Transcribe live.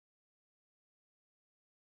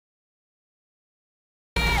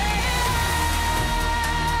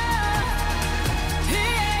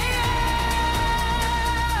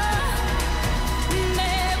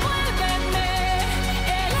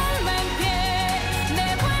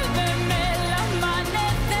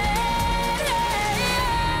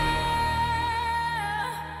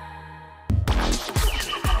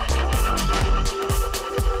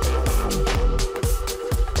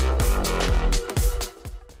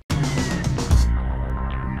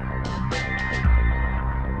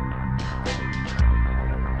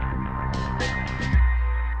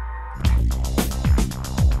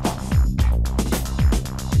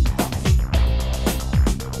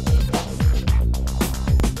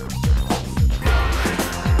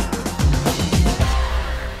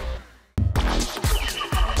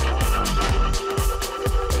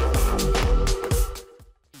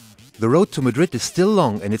The road to Madrid is still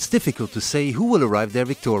long and it's difficult to say who will arrive there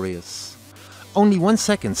victorious. Only 1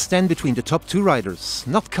 second stand between the top two riders,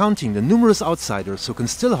 not counting the numerous outsiders who can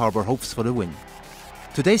still harbor hopes for the win.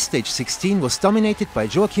 Today's stage 16 was dominated by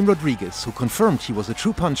Joaquin Rodriguez, who confirmed he was a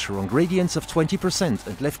true puncher on gradients of 20%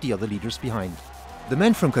 and left the other leaders behind. The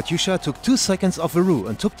man from KATUSHA took 2 seconds off Aru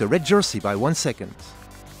and took the red jersey by 1 second.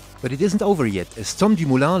 But it isn't over yet, as Tom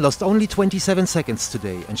Dumoulin lost only 27 seconds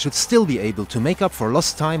today and should still be able to make up for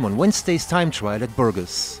lost time on Wednesday's time trial at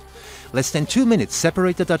Burgos. Less than 2 minutes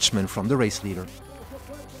separate the Dutchman from the race leader.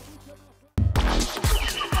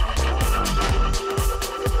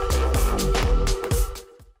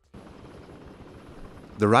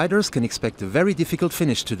 The riders can expect a very difficult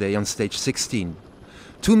finish today on stage 16.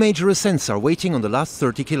 Two major ascents are waiting on the last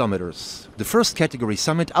 30 kilometers. The first category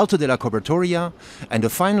summit, Alto de la Cobertoria, and a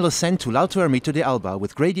final ascent to l'Alto Ermita de Alba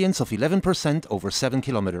with gradients of 11% over 7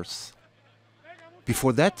 kilometers.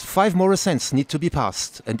 Before that, 5 more ascents need to be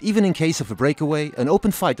passed, and even in case of a breakaway, an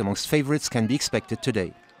open fight amongst favorites can be expected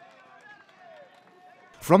today.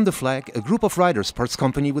 From the flag, a group of riders parts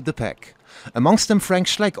company with the pack. Amongst them Frank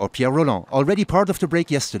Schleck or Pierre Rolland, already part of the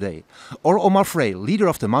break yesterday, or Omar Freil, leader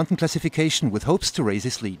of the mountain classification with hopes to raise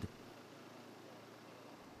his lead.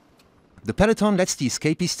 The peloton lets the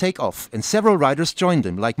escapees take off, and several riders join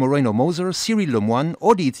them, like Moreno MOSER, Cyril Lemoine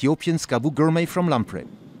or the Ethiopians Gabu Gurmey from Lampre.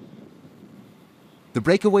 The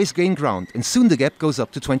breakaways gain ground, and soon the gap goes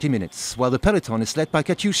up to 20 minutes, while the peloton is led by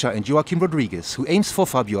KATUSHA and Joaquin Rodriguez, who aims for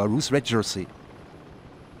Fabio Aru's red jersey.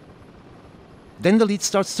 Then the lead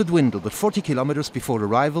starts to dwindle, but 40 kilometers before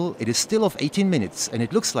arrival, it is still of 18 minutes, and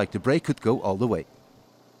it looks like the break could go all the way.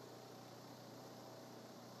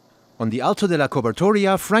 On the Alto de la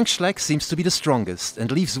Cobertoria, Frank Schleck seems to be the strongest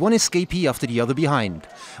and leaves one escapee after the other behind,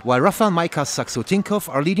 while Rafael Maikas Saxo-Tinkoff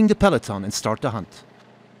are leading the peloton and start the hunt.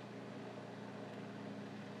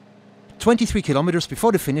 23 kilometers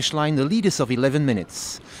before the finish line, the lead is of 11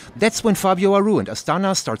 minutes. That's when Fabio Aru and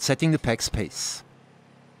Astana start setting the pack's pace.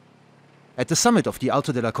 At the summit of the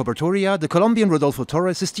Alto de la Cobertoria, the Colombian Rodolfo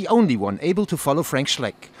TORRES is the only one able to follow Frank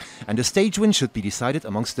Schleck, and the stage win should be decided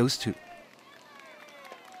amongst those two.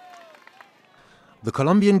 The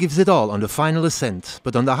Colombian gives it all on the final ascent,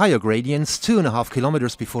 but on the higher gradients, 2.5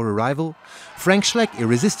 kilometers before arrival, Frank Schleck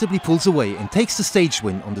irresistibly pulls away and takes the stage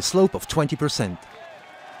win on the slope of 20%.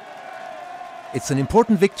 It's an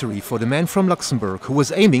important victory for the man from Luxembourg, who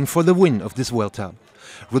was aiming for the win of this Vuelta.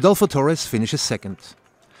 Rodolfo TORRES finishes second.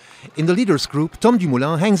 In the leaders group, Tom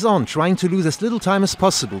Dumoulin hangs on, trying to lose as little time as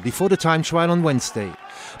possible before the time trial on Wednesday,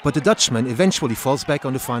 but the Dutchman eventually falls back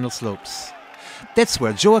on the final slopes. That's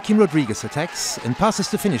where Joaquin Rodriguez attacks and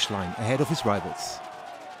passes the finish line ahead of his rivals.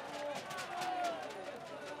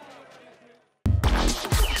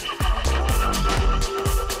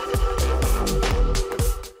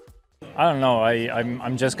 I don't know,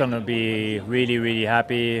 I'm just going to be really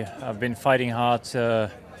happy. I've been fighting hard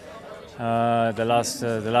the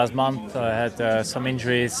last month. I had some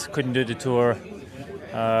injuries, couldn't do the tour.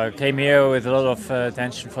 Came here with a lot of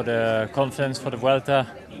tension for the confidence for the Vuelta.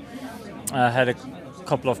 I had a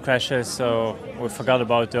couple of crashes, so we forgot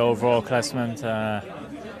about the overall classement.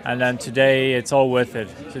 And then today it's all worth it.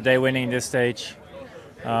 Today winning this stage,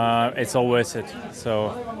 it's all worth it.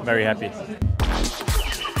 So very happy.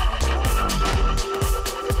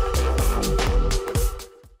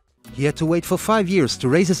 He had to wait for 5 years to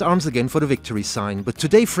raise his arms again for the victory sign, but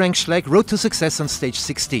today Frank Schleck rode to success on stage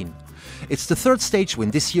 16. It's the third stage win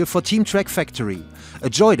this year for Team Trek Factory, a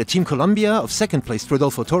joy that Team Colombia of second-placed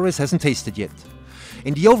Rodolfo TORRES hasn't tasted yet.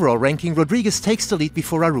 In the overall ranking, Rodriguez takes the lead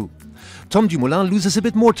before Aru. Tom Dumoulin loses a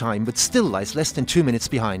bit more time, but still lies less than 2 minutes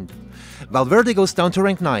behind. Valverde goes down to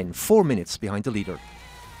rank 9, 4 minutes behind the leader.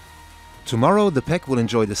 Tomorrow, the pack will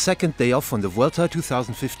enjoy the second day off on the Vuelta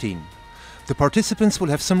 2015. The participants will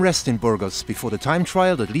have some rest in Burgos before the time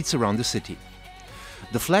trial that leads around the city.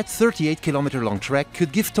 The flat 38-kilometer long track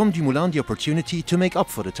could give Tom Dumoulin the opportunity to make up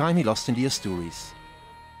for the time he lost in the Asturias.